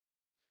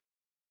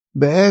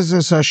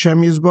Be'ezus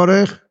Hashem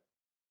Yisborech,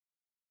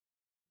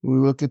 we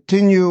will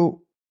continue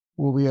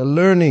what we are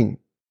learning,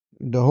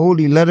 the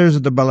holy letters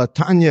of the Baal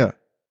HaTanya,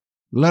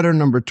 letter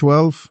number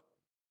 12.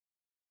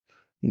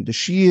 And the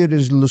Shir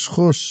is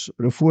L'schus,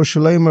 Refuah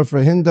Shalema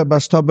for Hinda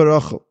Basta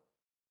Berachel.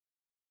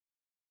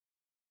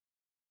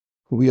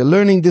 We are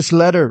learning this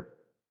letter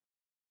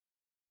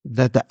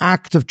that the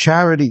act of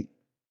charity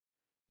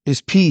is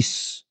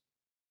peace,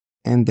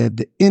 and that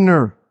the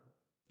inner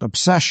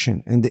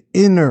obsession and the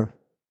inner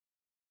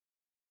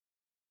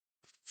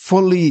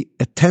fully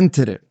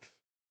attentive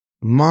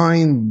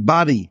mind,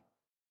 body,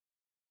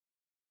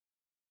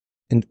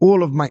 and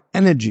all of my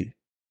energy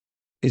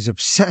is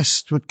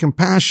obsessed with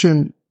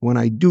compassion. When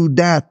I do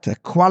that, a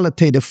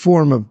qualitative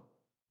form of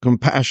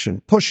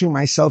compassion, pushing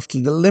myself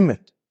to the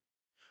limit,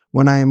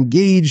 when I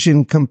engage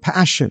in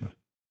compassion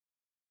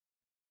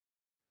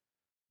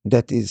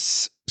that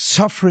is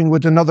suffering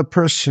with another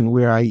person,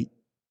 where I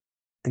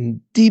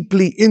am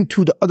deeply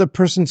into the other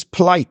person's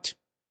plight,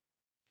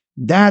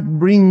 that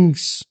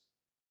brings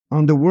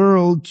on the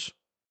world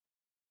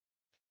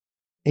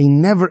a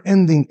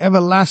never-ending,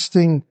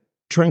 everlasting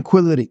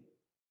tranquility.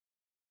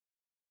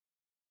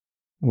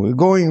 We're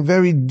going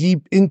very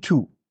deep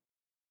into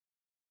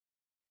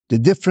the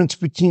difference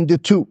between the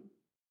two,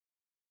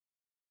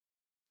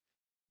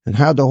 and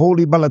how the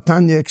holy Baal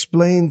HaTanya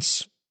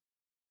explains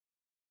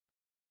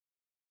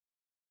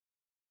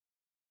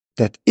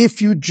that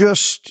if you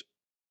just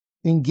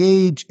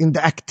engage in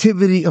the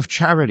activity of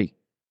charity,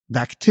 the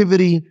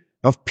activity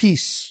of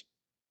peace,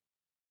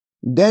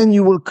 then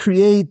you will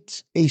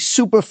create a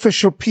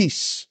superficial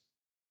peace,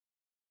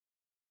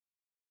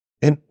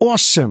 an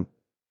awesome,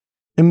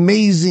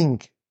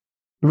 amazing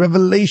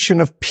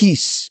revelation of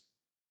peace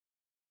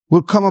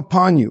will come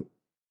upon you.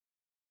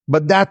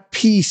 But that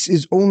peace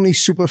is only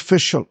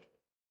superficial.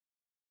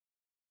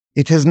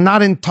 It has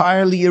not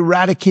entirely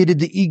eradicated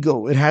the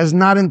ego. It has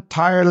not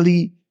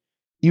entirely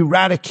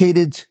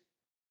eradicated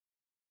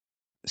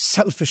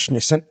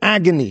selfishness and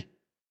agony.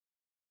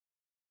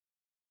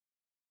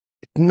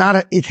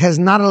 It has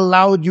not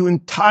allowed you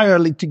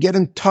entirely to get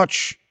in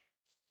touch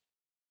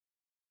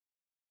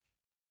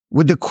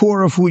with the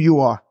core of who you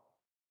are.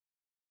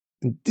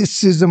 And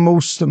this is the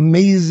most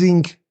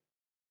amazing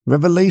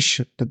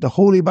revelation that the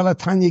holy Baal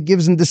HaTanya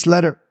gives in this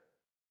letter.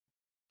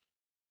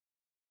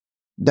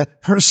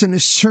 That person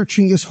is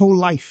searching his whole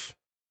life,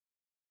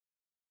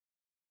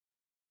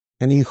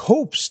 and he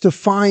hopes to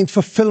find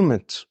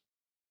fulfillment.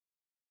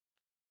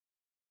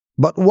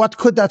 But what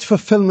could that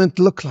fulfillment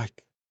look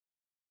like?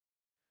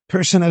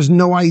 Person has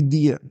no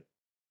idea.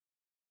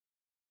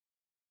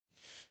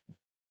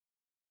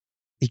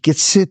 He could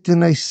sit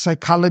in a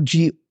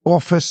psychology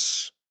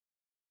office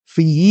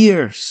for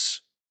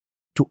years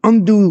to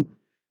undo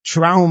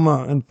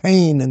trauma and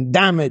pain and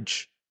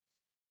damage.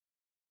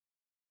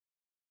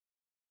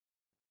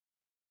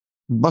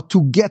 But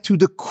to get to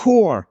the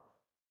core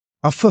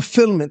of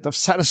fulfillment, of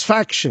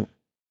satisfaction,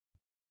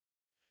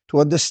 to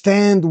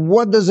understand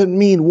what does it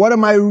mean, what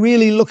am I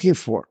really looking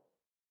for?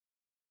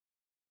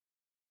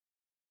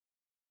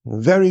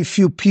 Very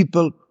few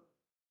people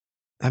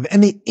have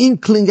any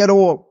inkling at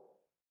all.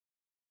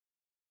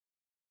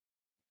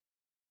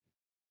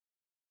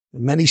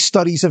 Many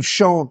studies have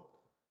shown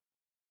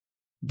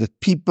that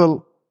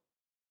people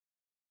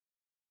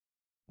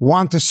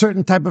want a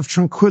certain type of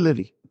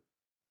tranquility,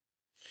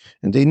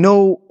 and they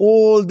know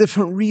all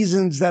different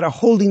reasons that are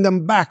holding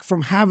them back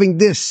from having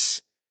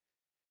this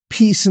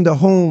peace in the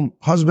home,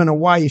 husband and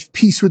wife,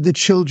 peace with the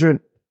children,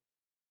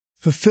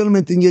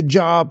 fulfillment in your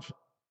job.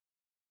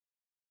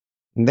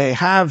 And they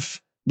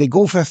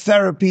go for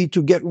therapy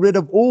to get rid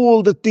of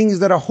all the things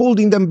that are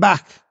holding them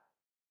back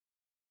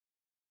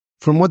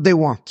from what they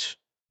want.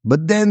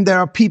 But then there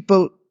are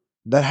people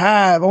that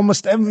have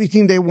almost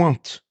everything they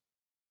want,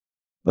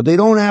 but they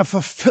don't have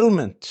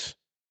fulfillment.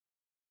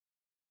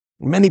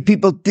 Many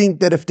people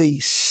think that if they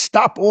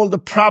stop all the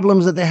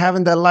problems that they have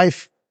in their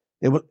life,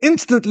 they will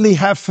instantly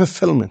have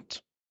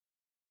fulfillment.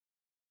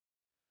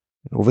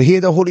 Over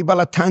here, the holy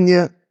Baal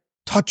HaTanya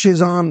touches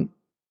on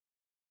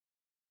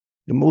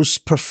the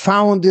most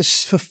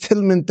profoundest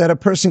fulfillment that a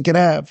person can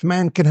have,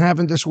 man can have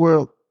in this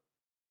world,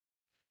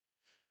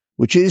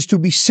 which is to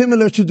be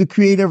similar to the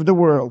creator of the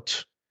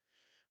world,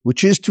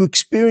 which is to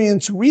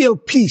experience real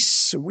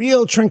peace,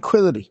 real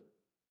tranquility,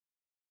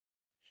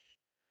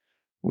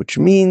 which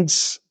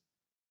means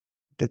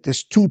that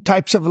there's two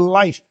types of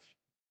life.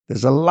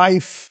 There's a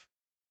life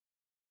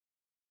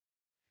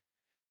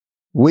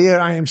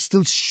where I am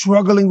still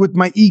struggling with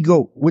my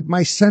ego, with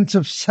my sense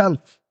of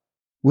self,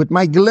 with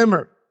my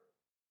glimmer.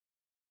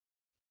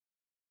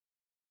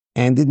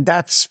 And in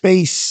that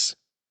space,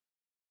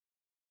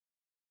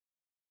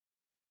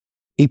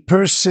 a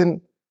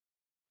person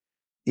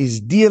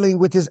is dealing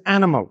with his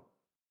animal.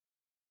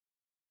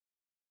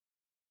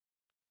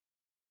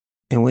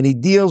 And when he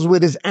deals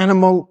with his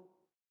animal,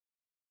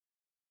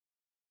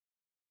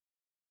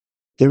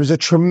 there is a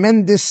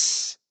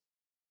tremendous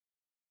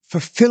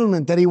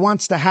fulfillment that he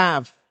wants to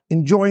have,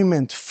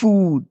 enjoyment,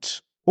 food,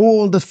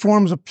 all the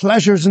forms of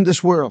pleasures in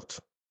this world.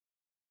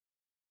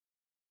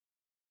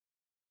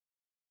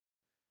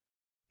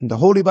 The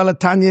Holy Baal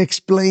HaTanya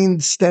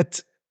explains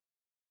that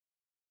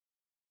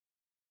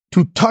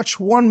to touch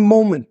one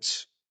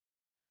moment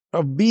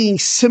of being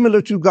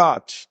similar to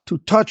God, to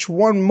touch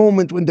one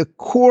moment when the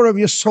core of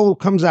your soul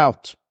comes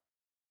out,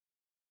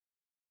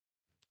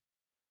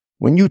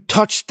 when you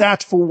touch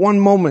that for one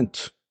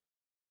moment,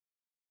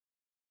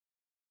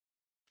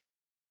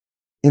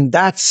 in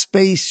that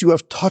space you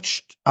have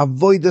touched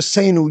avoid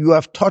senu, you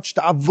have touched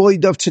the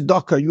avoid of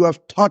tzedakah, you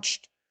have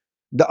touched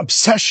the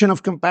obsession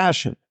of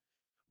compassion,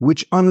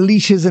 which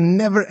unleashes a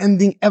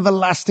never-ending,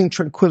 everlasting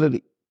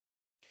tranquility,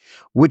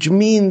 which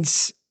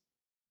means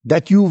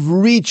that you've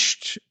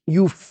reached,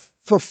 you've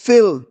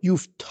fulfilled,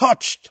 you've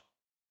touched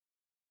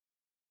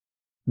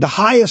the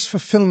highest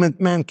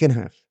fulfillment man can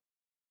have.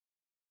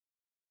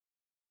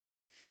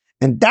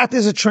 And that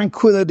is a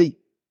tranquility,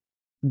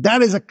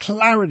 that is a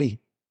clarity,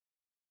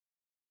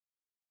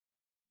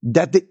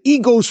 that the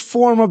ego's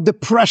form of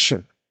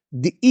depression,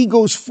 the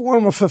ego's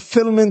form of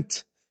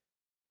fulfillment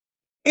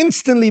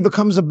instantly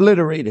becomes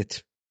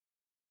obliterated.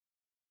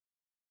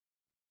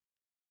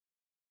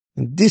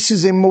 And this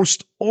is a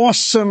most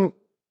awesome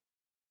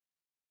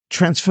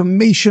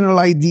transformational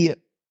idea,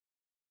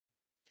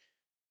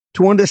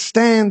 to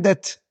understand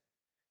that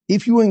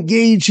if you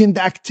engage in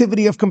the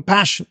activity of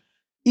compassion,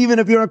 even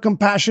if you're a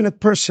compassionate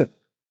person,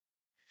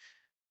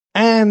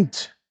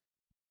 and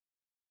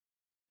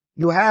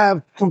you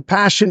have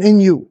compassion in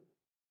you,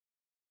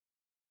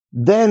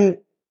 then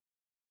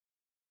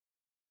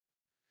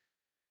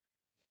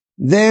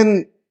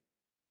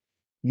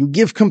you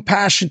give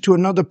compassion to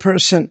another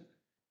person,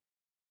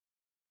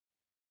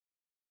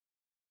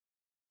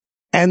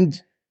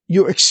 and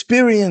your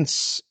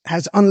experience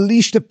has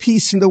unleashed a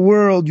peace in the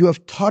world. You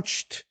have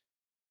touched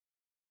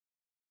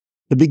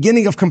the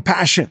beginning of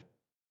compassion.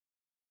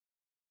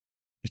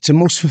 It's the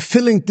most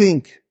fulfilling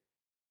thing.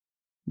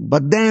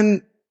 But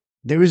then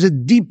there is a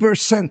deeper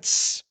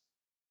sense.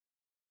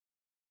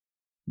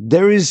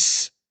 There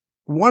is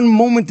one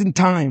moment in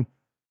time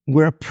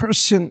where a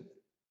person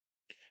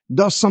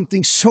does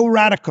something so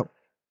radical,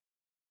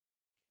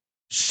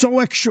 so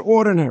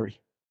extraordinary,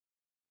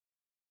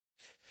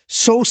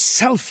 so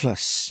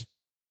selfless,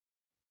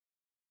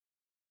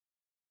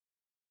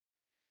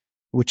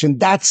 which in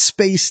that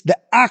space, the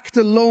act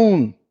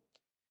alone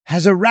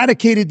has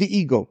eradicated the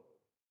ego.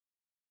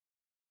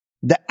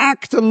 The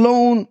act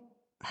alone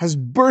has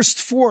burst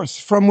forth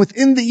from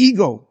within the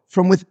ego,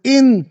 from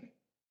within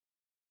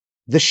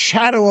the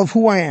shadow of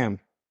who I am.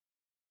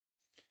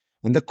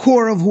 And the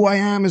core of who I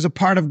am is a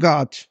part of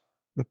God.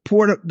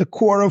 The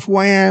core of who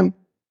I am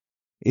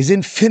is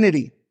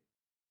infinity,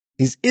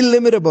 is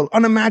illimitable,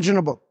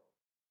 unimaginable.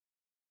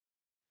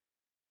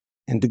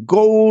 And the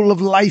goal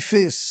of life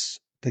is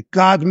that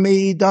God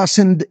made us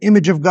in the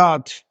image of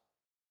God.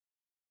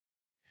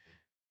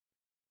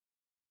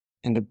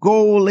 And the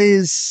goal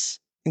is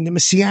in the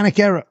messianic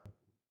era,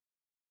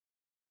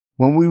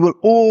 when we will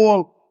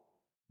all,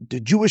 the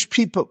Jewish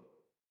people,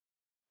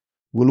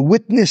 will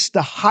witness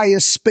the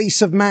highest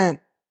space of man.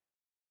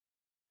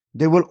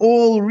 They will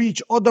all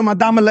reach Odom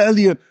Adam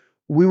al-Elyon.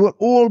 We will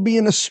all be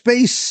in a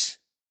space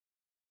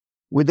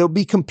where there'll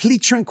be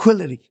complete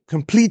tranquility,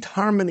 complete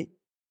harmony.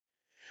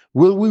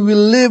 We will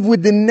live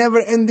with the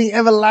never-ending,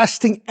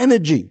 everlasting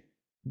energy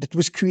that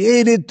was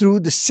created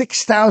through the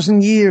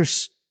 6,000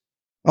 years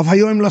of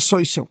Hayom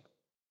Lasoiso.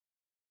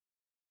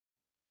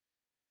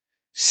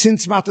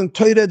 Since Matan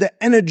Torah, the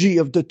energy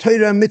of the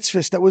Torah and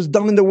mitzvahs that was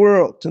done in the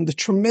world, and the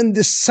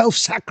tremendous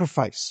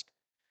self-sacrifice,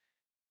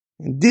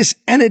 and this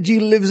energy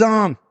lives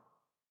on.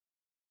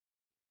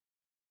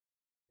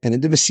 And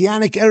in the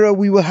Messianic era,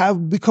 we will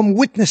have become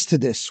witness to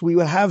this. We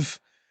will have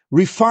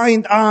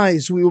refined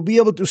eyes. We will be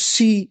able to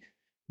see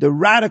the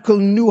radical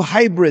new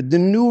hybrid, the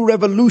new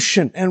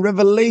revolution and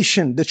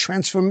revelation, the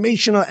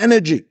transformational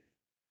energy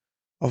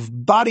of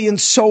body and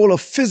soul,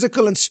 of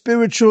physical and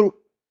spiritual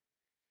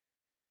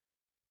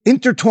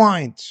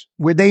intertwined,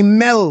 where they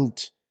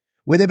meld,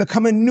 where they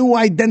become a new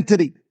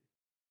identity,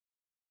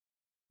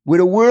 where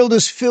the world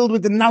is filled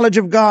with the knowledge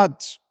of God,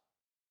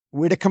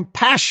 where the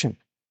compassion,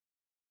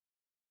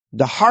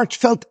 the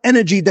heartfelt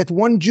energy that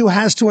one Jew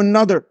has to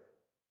another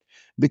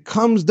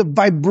becomes the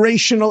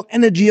vibrational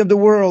energy of the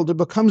world. It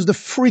becomes the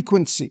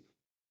frequency.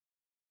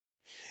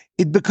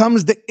 It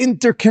becomes the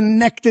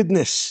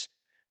interconnectedness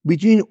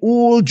between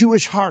all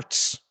Jewish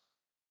hearts,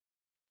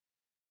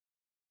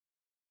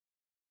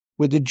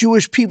 where the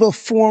Jewish people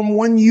form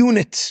one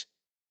unit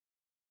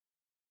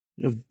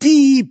of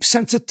deep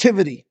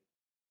sensitivity,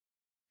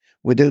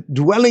 where the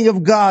dwelling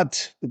of God,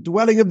 the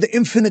dwelling of the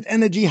infinite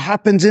energy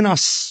happens in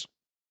us.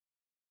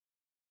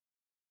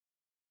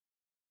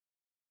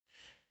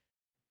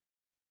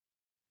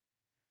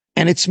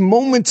 And it's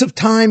moments of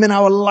time in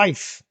our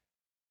life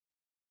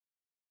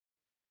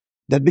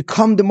that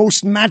become the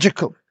most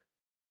magical.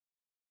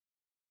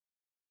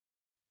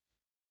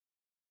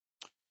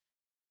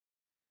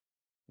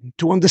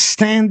 To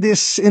understand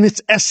this in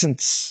its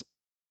essence,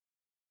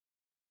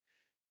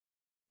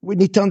 we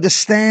need to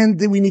understand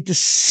that we need to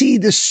see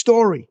this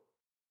story.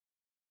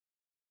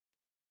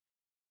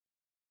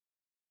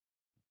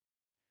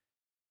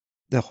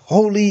 The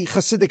holy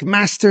Hasidic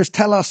masters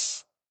tell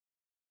us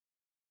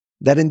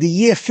that in the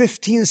year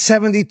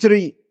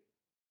 1573,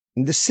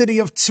 in the city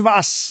of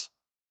Tsfas,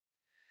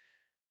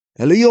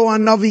 Eliyahu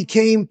Hanavi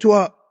came to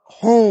a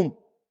home,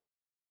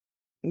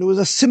 and there was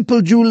a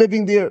simple Jew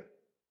living there.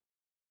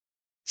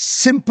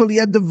 Simple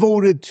yet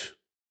devoted,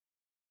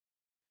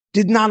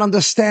 did not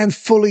understand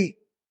fully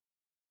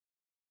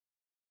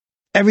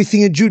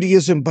everything in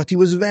Judaism, but he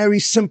was very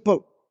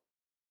simple.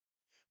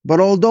 But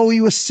although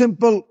he was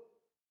simple,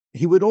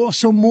 he would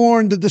also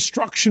mourn the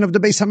destruction of the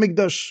Beis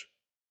Hamikdash.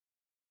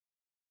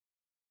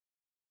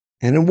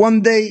 And in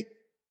one day,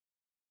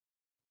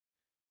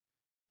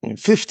 in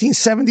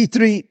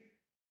 1573,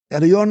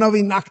 Eliyahu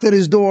Hanavi knocked at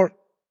his door.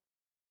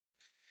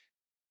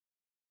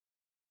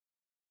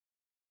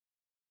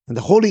 And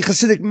the holy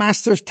Hasidic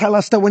masters tell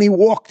us that when he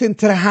walked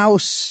into the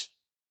house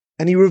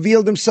and he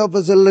revealed himself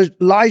as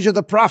Elijah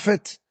the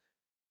prophet,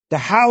 the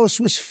house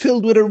was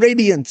filled with a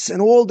radiance,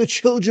 and all the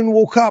children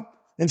woke up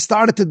and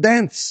started to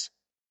dance.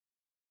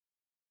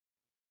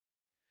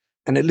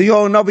 And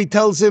Eliyahu Hanavi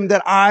tells him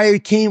that I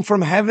came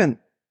from heaven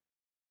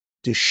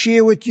to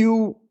share with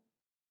you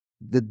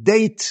the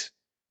date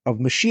of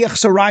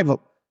Mashiach's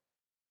arrival.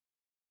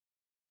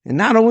 And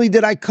not only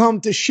did I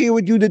come to share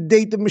with you the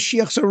date of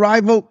Mashiach's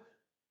arrival,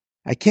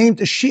 I came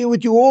to share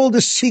with you all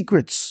the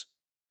secrets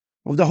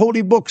of the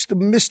holy books, the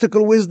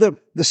mystical wisdom,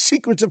 the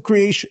secrets of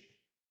creation.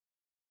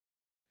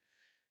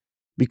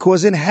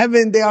 Because in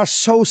heaven they are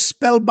so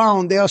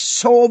spellbound, they are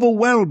so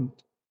overwhelmed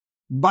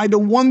by the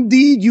one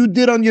deed you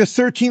did on your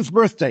 13th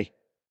birthday,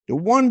 the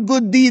one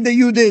good deed that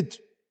you did,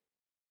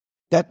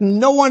 that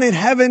no one in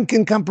heaven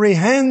can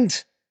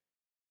comprehend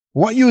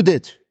what you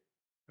did.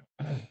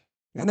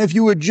 And if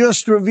you would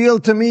just reveal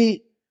to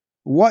me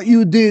what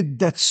you did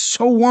that's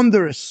so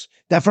wondrous,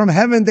 that from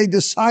heaven they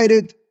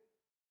decided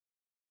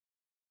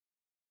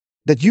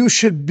that you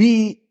should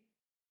be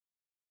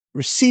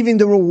receiving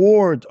the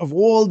reward of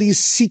all these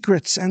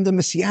secrets and the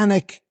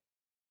messianic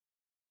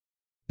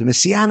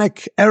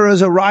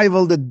era's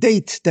arrival, the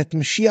date that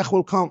Mashiach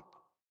will come.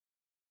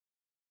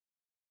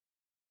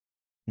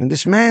 And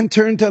this man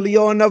turned to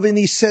Eliyahu Hanavi and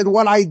he said,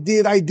 what I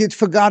did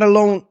for God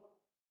alone.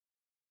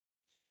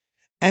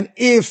 And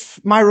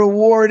if my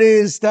reward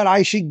is that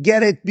I should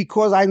get it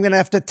because I'm going to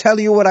have to tell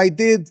you what I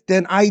did,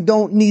 then I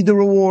don't need the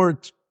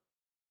reward.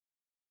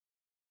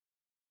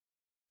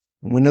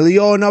 When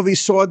Eliyahu Hanavi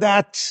saw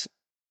that,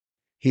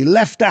 he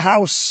left the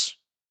house.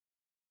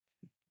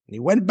 He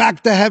went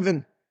back to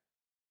heaven.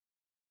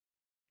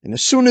 And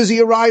as soon as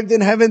he arrived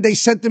in heaven, they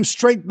sent him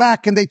straight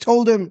back and they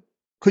told him,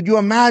 could you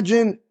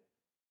imagine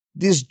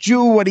this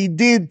Jew, what he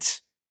did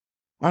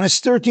on his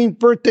 13th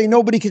birthday?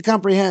 Nobody could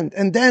comprehend.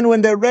 And then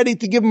when they're ready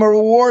to give him a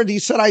reward, he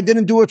said, I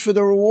didn't do it for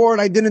the reward.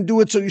 I didn't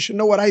do it so you should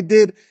know what I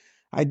did.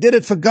 I did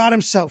it for God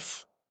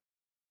himself.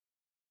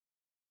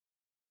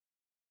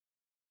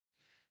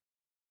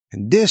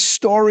 And this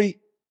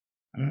story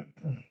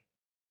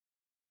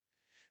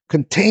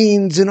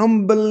contains an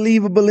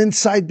unbelievable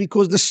insight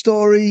because the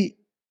story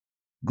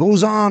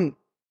goes on.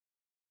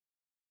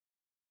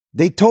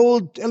 They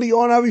told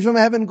Eliyahu Hanavi from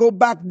heaven, go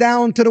back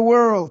down to the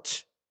world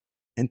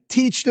and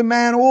teach the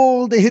man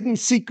all the hidden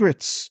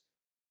secrets,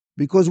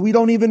 because we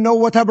don't even know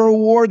what type of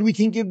reward we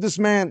can give this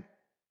man.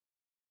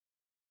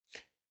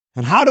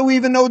 And how do we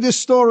even know this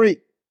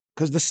story?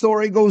 Because the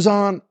story goes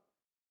on.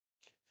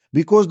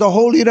 Because the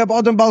holy Reb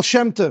Baal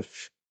Shem Tov,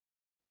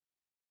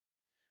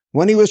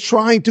 when he was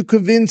trying to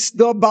convince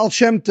the Baal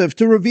Shem Tov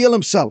to reveal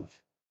himself,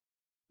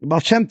 Baal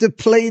Shem Tov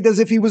played as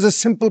if he was a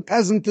simple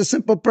peasant, a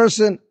simple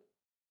person.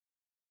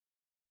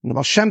 And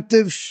Baal Shem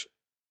Tov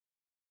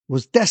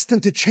was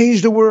destined to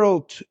change the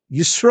world.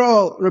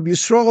 Yisrael, Reb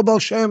Yisrael Baal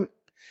Shem,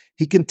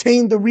 he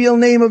contained the real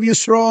name of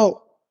Yisrael.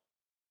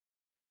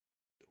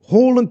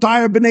 Whole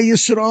entire Bnei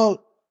Yisrael.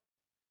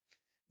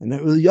 And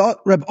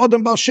Reb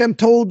Baal Shem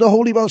told the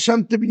holy Baal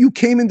Shem Tov, you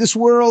came in this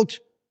world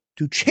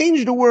to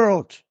change the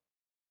world.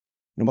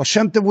 And Baal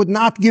Shem Tov would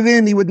not give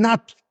in, he would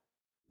not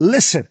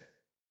listen.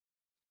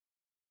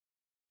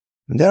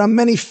 And there are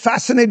many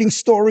fascinating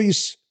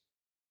stories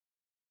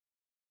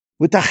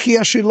with Achia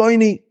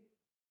Shiloini,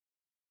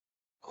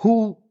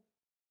 who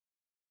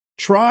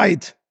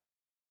tried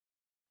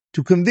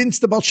to convince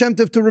the Baal Shem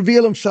Tov to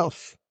reveal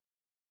himself.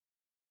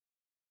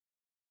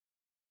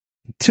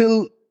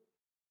 Until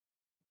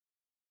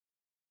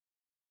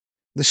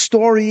the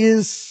story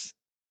is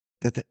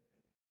that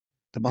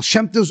the Baal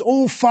Shem Tov's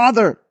own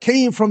father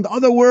came from the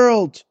other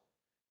world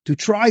to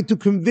try to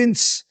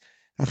convince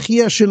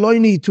Achia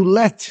Shiloini to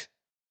let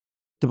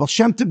the Baal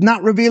Shem Tov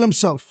not reveal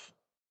himself.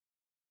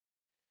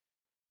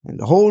 And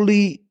the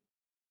holy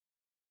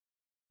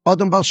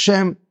Adam Baal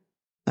Shem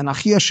and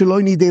Achia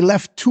Shiloini, they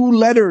left 2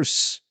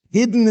 letters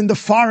hidden in the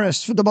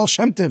forest for the Baal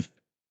Shem Tov.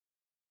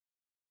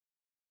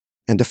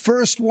 And the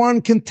first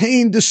one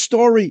contained the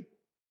story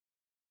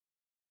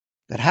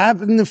that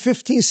happened in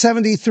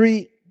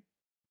 1573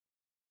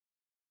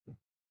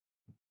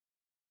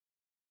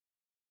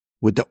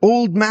 with the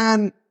old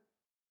man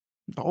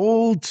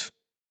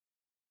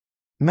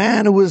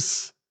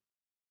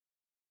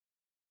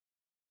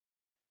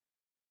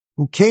who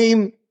who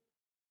came.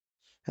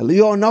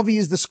 Eliyahu Hanavi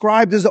is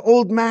described as the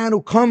old man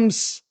who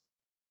comes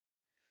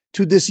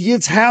to this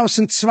Yid's house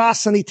in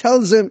Tsfas, and he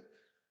tells him,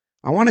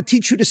 I want to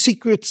teach you the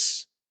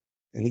secrets.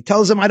 And he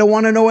tells him, I don't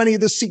want to know any of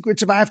the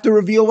secrets if I have to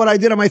reveal what I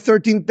did on my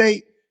 13th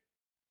day.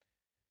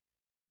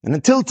 And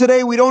until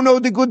today, we don't know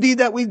the good deed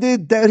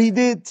that he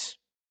did.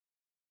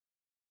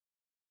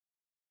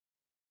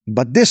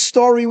 But this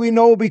story we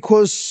know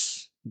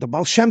because the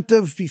Baal Shem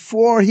Tov,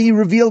 before he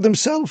revealed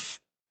himself,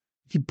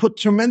 he put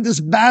tremendous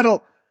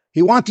battle.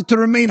 He wanted to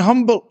remain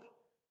humble.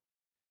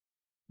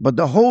 But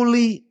the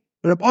holy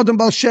Reb Adam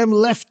Baal Shem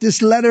left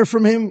this letter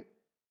from him,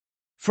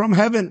 from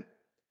heaven.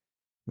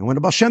 And when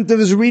the Baal Shem Tov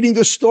is reading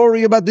the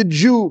story about the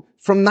Jew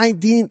from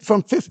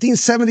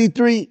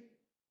 1573,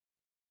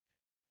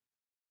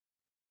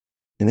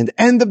 and at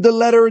the end of the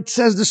letter it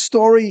says the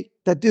story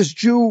that this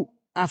Jew,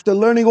 after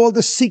learning all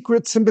the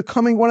secrets and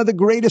becoming one of the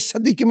greatest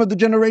tzaddikim of the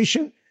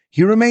generation,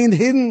 he remained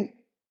hidden.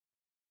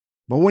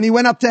 But when he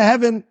went up to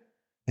heaven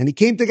and he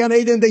came to Gan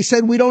Eden, they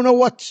said, we don't know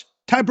what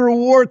type of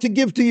reward to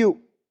give to you.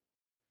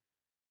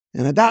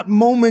 And at that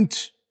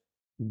moment,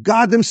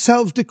 God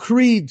himself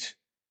decreed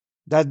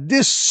that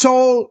this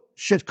soul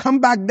should come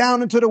back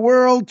down into the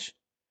world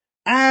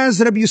as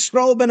Reb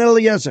Yisrael ben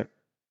Eliezer.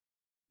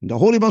 And the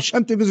Holy Baal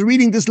Shem Tov is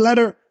reading this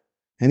letter,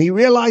 and he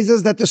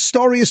realizes that the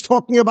story is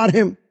talking about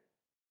him.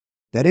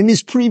 That in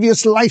his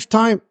previous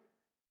lifetime,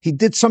 he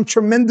did some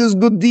tremendous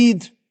good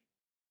deed.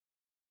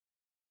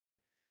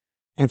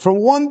 And from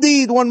one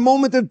deed, one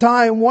moment in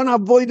time, one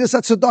avoidus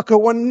at tzedakah,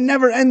 one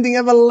never-ending,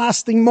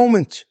 everlasting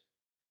moment,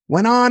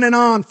 went on and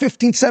on,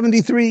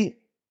 1573.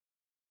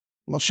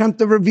 Baal Shem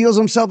Tov reveals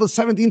himself in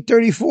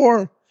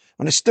 1734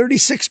 on his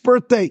 36th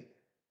birthday.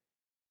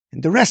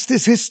 And the rest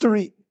is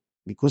history,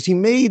 because he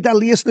made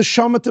Aliyas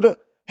Neshama to the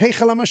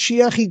Heichal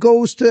HaMashiach. He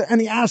goes to, and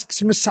he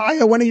asks,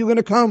 Messiah, when are you going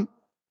to come?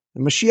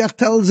 And Mashiach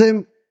tells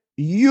him,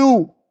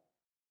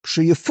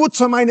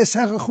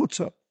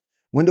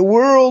 when the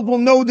world will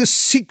know the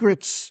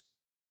secrets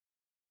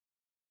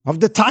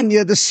of the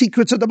Tanya, the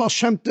secrets of the Baal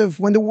Shem Tov,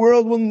 when the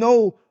world will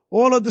know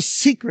all of the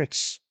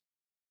secrets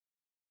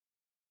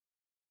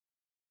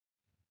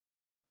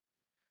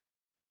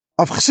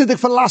of Chassidic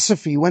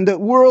philosophy, when the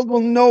world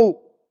will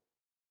know,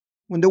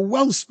 when the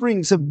well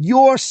springs of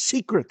your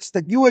secrets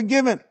that you are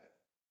given,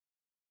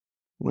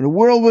 when the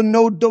world will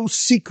know those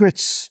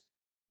secrets,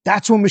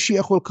 that's when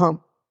Mashiach will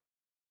come.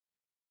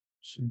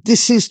 So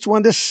this is to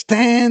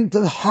understand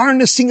the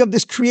harnessing of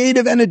this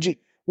creative energy.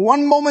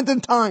 One moment in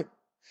time,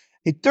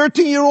 a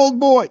 13-year-old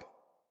boy,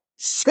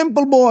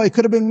 simple boy,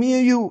 could have been me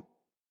and you.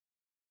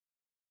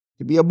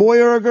 Could be a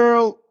boy or a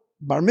girl,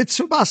 bar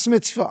mitzvah, bas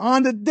mitzvah.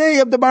 On the day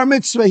of the bar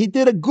mitzvah, he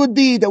did a good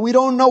deed that we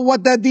don't know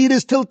what that deed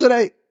is till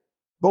today.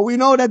 But we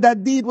know that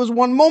that deed was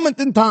one moment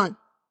in time.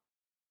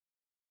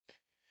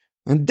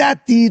 And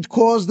that deed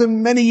caused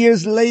him many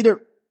years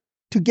later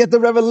to get the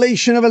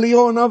revelation of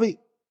Eliyahu Hanavi,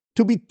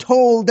 to be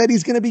told that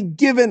he's going to be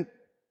given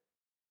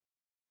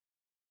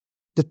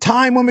the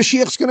time when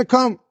Mashiach's going to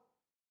come.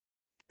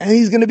 And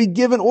he's going to be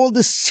given all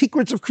the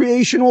secrets of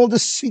creation, all the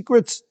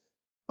secrets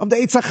of the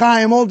Eitz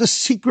HaChaim, all the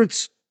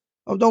secrets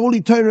of the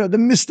Holy Torah, the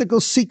mystical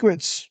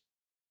secrets,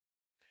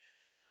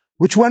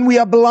 which when we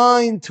are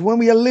blind, when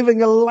we are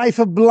living a life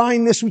of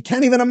blindness, we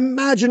can't even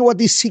imagine what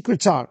these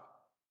secrets are.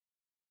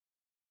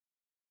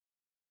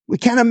 We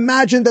can't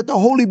imagine that the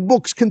holy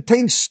books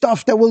contain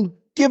stuff that will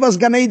give us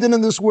Gan Eden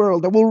in this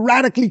world, that will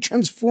radically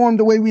transform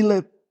the way we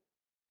live.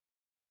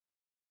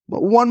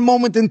 But one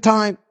moment in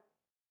time,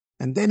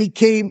 and then he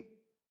came.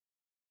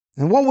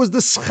 And what was the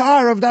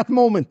schar of that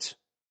moment?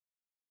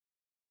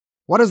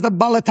 What does the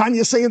Baal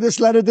Tanya say in this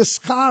letter? The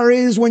schar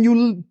is when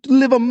you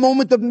live a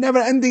moment of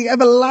never-ending,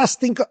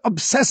 everlasting,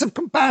 obsessive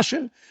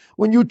compassion,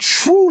 when you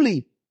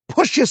truly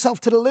push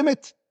yourself to the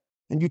limit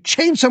and you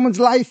change someone's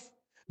life.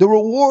 The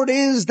reward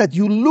is that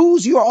you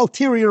lose your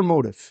ulterior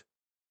motive.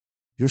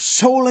 Your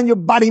soul and your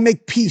body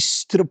make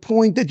peace to the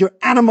point that your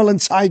animal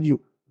inside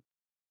you,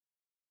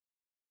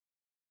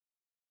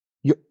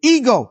 your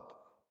ego,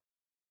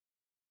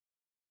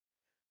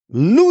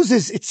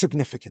 loses its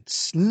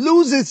significance,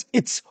 loses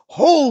its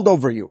hold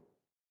over you.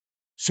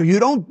 So you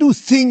don't do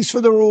things for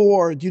the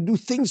reward. You do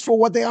things for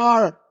what they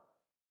are.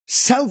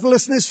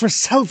 Selflessness for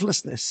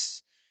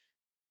selflessness.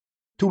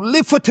 To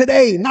live for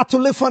today, not to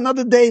live for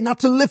another day, not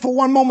to live for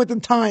one moment in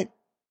time,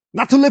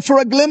 not to live for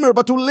a glimmer,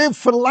 but to live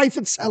for life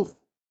itself.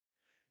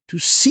 To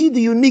see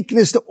the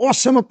uniqueness, the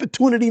awesome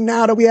opportunity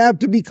now that we have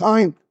to be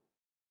kind.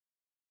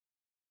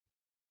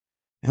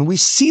 And we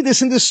see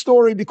this in this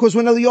story because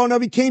when Eliyahu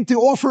Hanavi came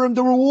to offer him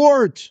the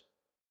reward,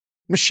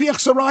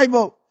 Mashiach's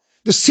arrival,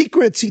 the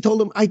secrets, he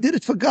told him, I did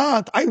it for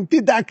God. I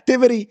did the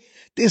activity,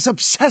 this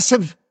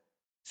obsessive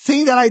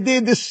thing that I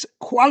did, this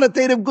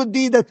qualitative good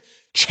deed that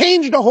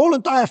changed the whole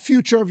entire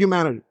future of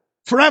humanity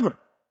forever.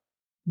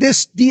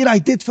 This deed I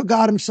did for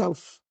God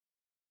himself.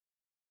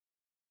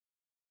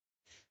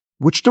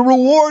 Which the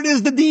reward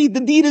is the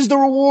deed is the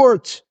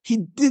reward. He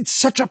did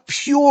such a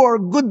pure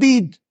good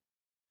deed.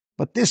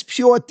 But this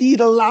pure deed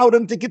allowed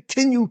him to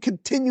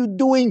continue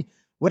doing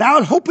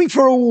without hoping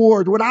for a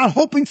reward, without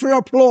hoping for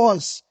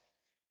applause,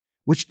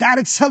 which that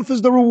itself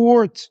is the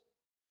reward.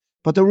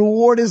 But the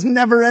reward is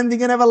never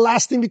ending and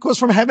everlasting, because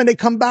from heaven they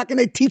come back and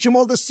they teach him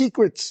all the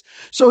secrets.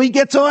 So he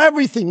gets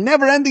everything,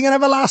 never ending and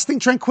everlasting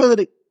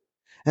tranquility.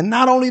 And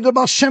not only the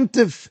Baal Shem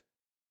Tov,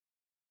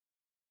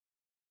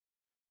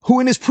 who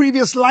in his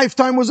previous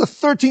lifetime was a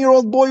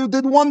 13-year-old boy who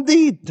did one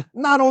deed.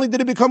 Not only did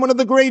he become one of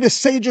the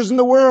greatest sages in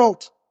the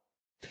world,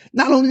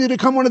 not only did he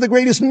become one of the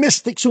greatest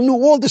mystics who knew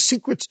all the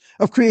secrets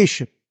of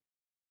creation,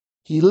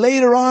 he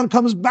later on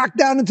comes back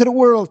down into the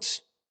world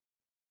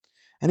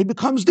and he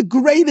becomes the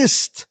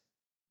greatest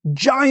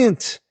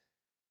giant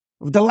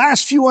of the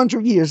last few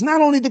hundred years.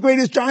 Not only the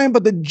greatest giant,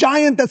 but the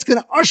giant that's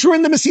going to usher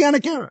in the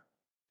messianic era.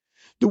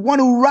 The one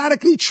who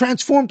radically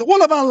transformed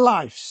all of our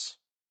lives.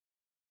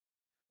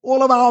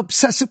 All of our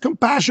obsessive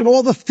compassion,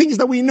 all the things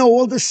that we know,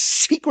 all the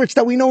secrets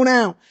that we know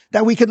now,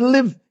 that we could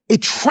live a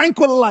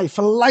tranquil life,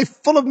 a life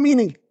full of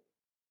meaning,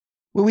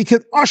 where we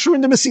could usher in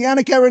the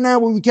messianic era now,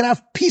 where we can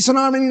have peace and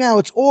harmony now.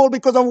 It's all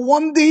because of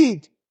one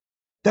deed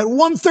that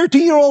one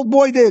 13-year-old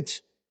boy did.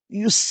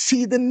 You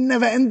see the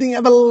never-ending,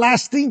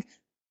 everlasting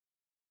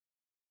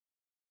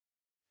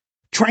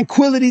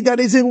tranquility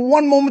that is in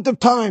one moment of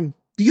time.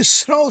 The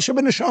Yisrael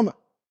Shabbat.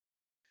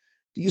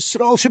 The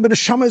Yisrael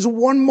Shabbat is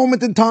one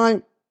moment in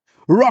time.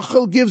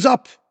 Rachel gives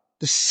up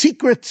the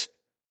secret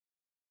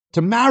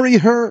to marry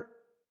her,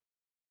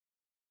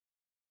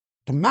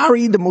 to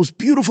marry the most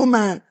beautiful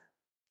man.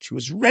 She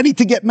was ready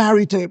to get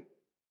married to him,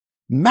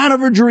 man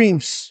of her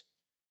dreams.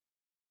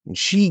 And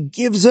she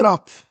gives it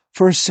up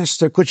for her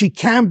sister because she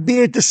can't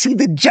bear to see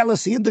the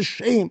jealousy and the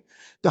shame,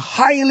 the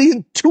highly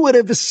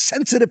intuitive, the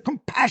sensitive,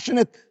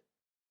 compassionate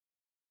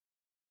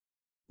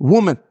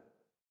woman.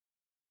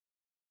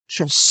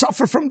 She'll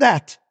suffer from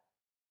that.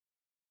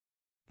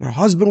 Her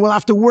husband will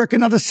have to work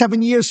another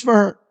 7 years for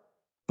her.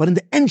 But in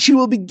the end, she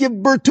will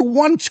give birth to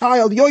one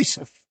child,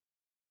 Yosef.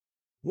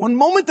 One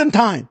moment in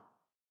time.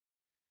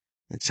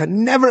 It's a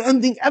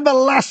never-ending,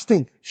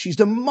 everlasting. She's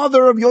the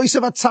mother of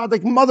Yosef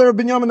HaTzadik, mother of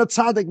Binyamin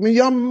HaTzadik,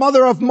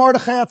 mother of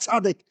Mordechai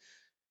HaTzadik.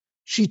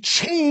 She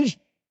changed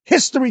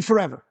history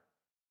forever.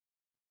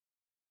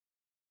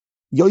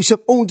 Yosef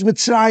owns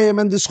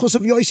Mitzrayim, and the schus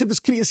of Yosef is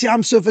Kriyas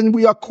Yamsuf, and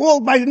we are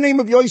called by the name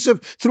of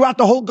Yosef throughout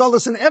the whole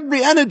Gullus and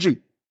every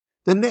energy.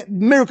 The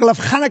miracle of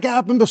Hanukkah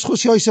happened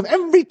b'schus Yosef.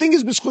 Everything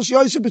is b'schus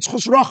Yosef,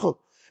 b'schus Rachel.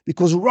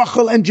 Because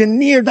Rachel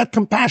engineered that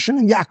compassion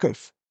in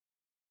Yaakov.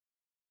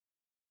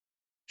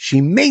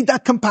 She made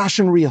that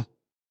compassion real.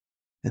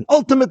 And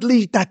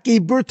ultimately, that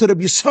gave birth to Reb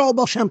Yisrael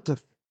Baal Shem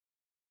Tov,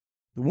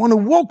 the one who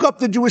woke up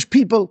the Jewish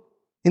people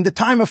in the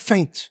time of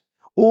faint.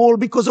 All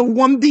because of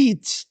one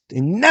deed,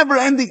 a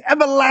never-ending,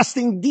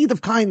 everlasting deed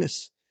of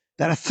kindness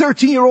that a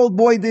 13-year-old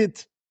boy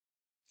did.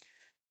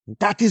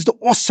 That is the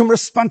awesome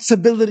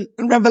responsibility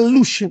and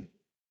revolution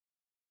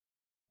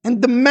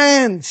and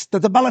demands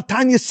that the Baal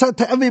HaTanya said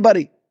to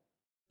everybody,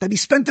 that he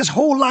spent his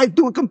whole life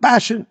doing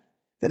compassion,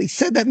 that he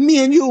said that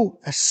me and you,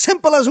 as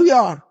simple as we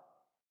are,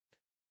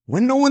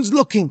 when no one's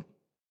looking,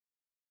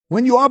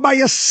 when you are by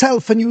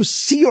yourself and you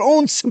see your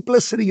own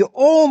simplicity, your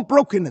own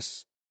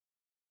brokenness,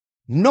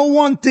 know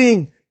one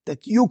thing,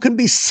 that you can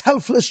be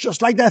selfless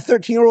just like that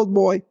 13-year-old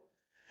boy.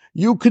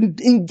 You can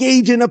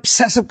engage in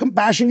obsessive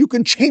compassion. You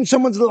can change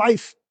someone's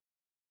life.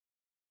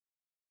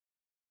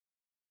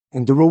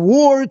 And the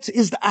reward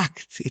is the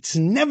act. It's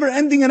never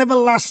ending and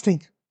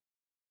everlasting.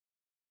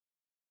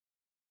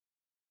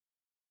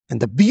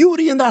 And the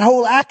beauty in that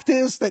whole act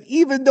is that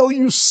even though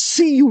we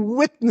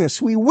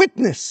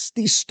witness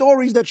these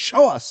stories that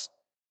show us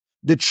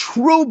the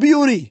true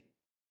beauty,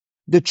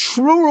 the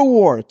true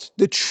reward,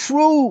 the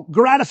true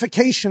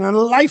gratification and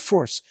life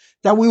force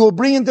that we will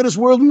bring into this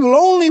world, we will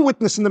only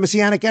witness in the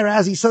Messianic era,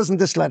 as he says in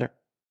this letter.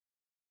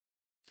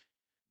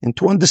 And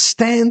to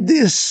understand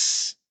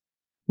this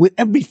with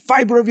every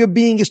fiber of your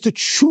being is to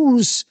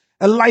choose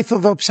a life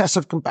of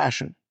obsessive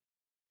compassion.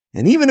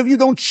 And even if you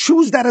don't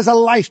choose that as a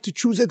life, to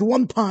choose it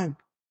one time.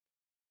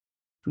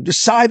 To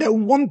decide that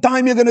one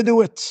time you're going to do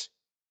it.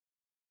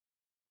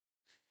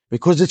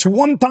 Because it's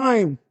one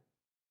time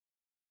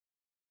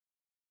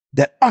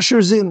that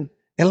ushers in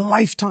a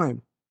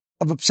lifetime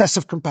of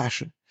obsessive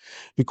compassion.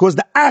 Because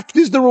the act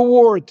is the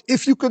reward.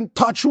 If you can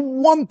touch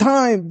one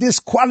time this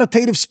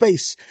qualitative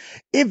space,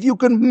 if you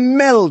can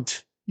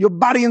meld your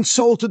body and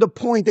soul to the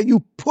point that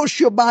you push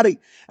your body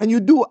and you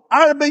do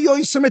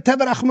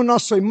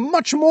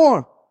much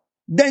more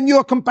than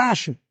your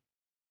compassion,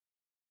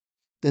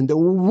 then the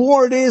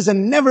reward is a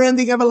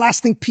never-ending,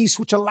 everlasting peace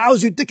which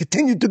allows you to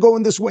continue to go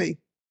in this way.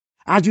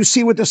 As you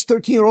see with this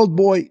 13-year-old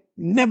boy,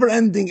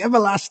 never-ending,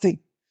 everlasting.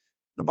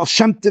 The Baal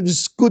Shem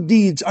Tov's good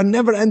deeds are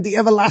never-ending,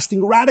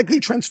 everlasting, radically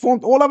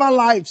transformed all of our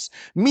lives.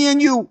 Me and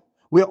you,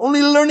 we're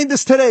only learning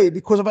this today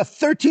because of a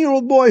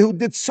 13-year-old boy who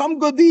did some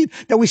good deed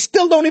that we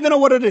still don't even know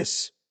what it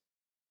is.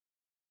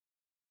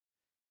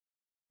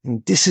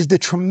 And this is the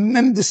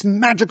tremendous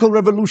magical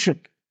revolution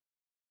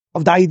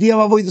of the idea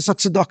of avodas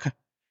tzedakah.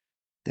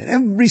 That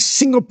every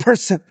single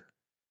person,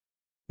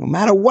 no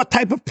matter what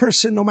type of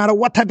person, no matter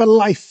what type of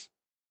life,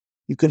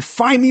 you can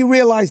finally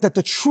realize that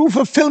the true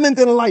fulfillment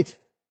in life,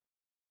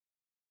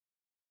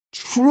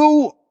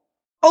 true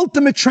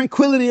ultimate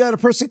tranquility that a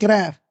person can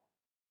have,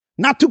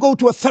 not to go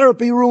to a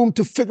therapy room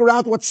to figure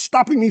out what's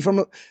stopping me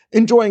from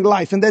enjoying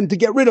life and then to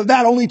get rid of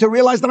that only to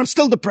realize that I'm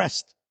still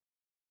depressed,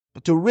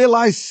 but to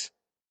realize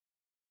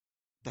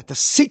that the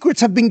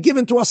secrets have been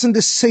given to us in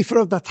this Sefer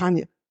of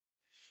Tanya.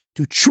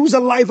 To choose a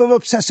life of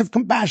obsessive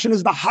compassion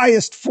is the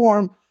highest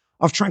form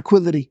of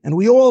tranquility. And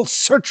we all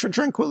search for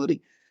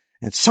tranquility.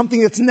 It's something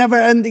that's never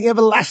ending,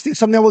 everlasting,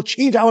 something that will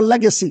change our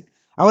legacy.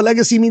 Our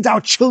legacy means our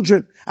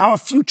children, our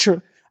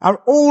future,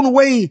 our own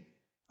way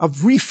of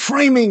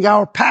reframing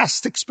our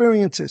past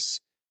experiences.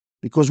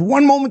 Because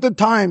one moment at a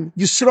time,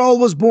 Yisrael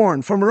was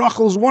born from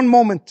Rachel's one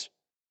moment.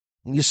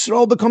 And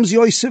Yisrael becomes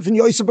Yosef, and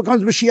Yosef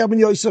becomes Mashiach and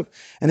Yosef.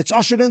 And it's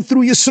ushered in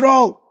through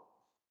Yisrael,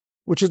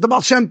 which is the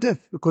Baal Shem,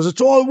 because it's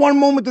all one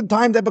moment in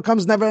time that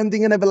becomes never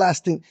ending and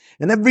everlasting.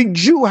 And every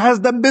Jew has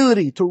the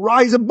ability to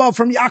rise above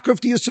from Yaakov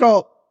to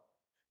Yisrael,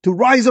 to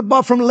rise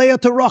above from Leah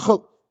to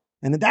Rachel.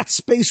 And in that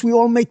space, we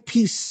all make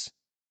peace.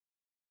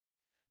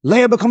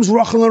 Leah becomes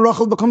Rachel, and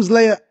Rachel becomes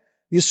Leah.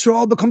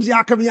 Yisrael becomes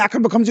Yaakov, and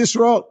Yaakov becomes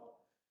Yisrael.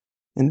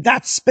 In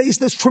that space,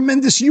 there's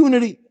tremendous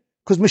unity,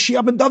 because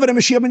Mashiach ben David and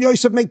Mashiach ben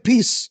Yosef make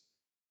peace.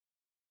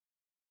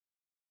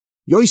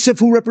 Yosef,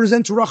 who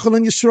represents Rachel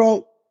and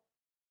Yisrael,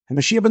 and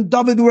Mashiach ben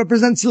David, who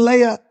represents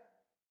Leah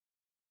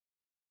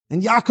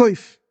and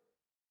Yaakov,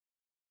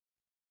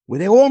 where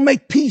they all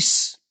make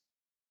peace,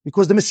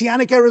 because the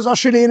messianic era is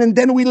ushered in, and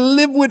then we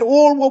live with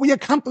all what we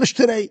accomplished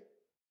today.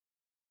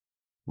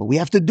 But we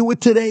have to do it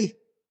today.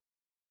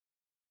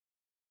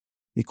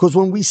 Because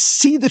when we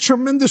see the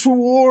tremendous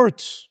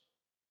rewards,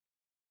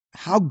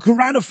 how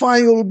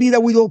gratifying it will be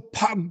that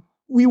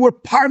we were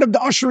part of the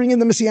ushering in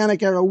the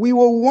messianic era. We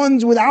were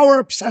ones with our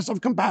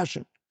obsessive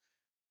compassion,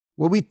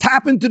 where we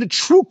tap into the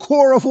true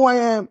core of who I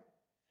am,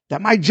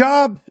 that my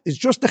job is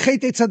just the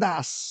chet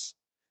tzadas.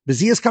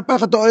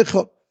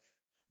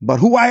 But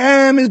who I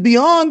am is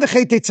beyond the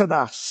chet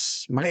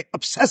tzadas. My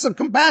obsessive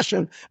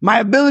compassion, my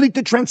ability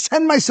to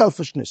transcend my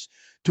selfishness,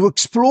 to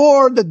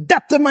explore the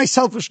depth of my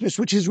selfishness,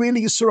 which is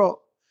really Yisrael,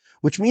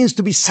 which means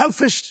to be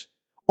selfish,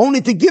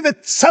 only to give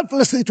it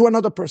selflessly to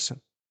another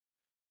person,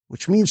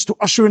 which means to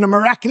usher in a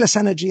miraculous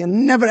energy, a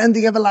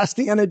never-ending,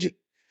 everlasting energy,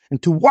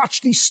 and to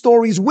watch these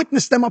stories,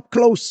 witness them up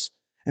close,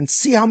 and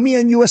see how me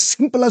and you, as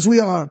simple as we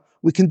are,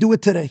 we can do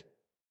it today.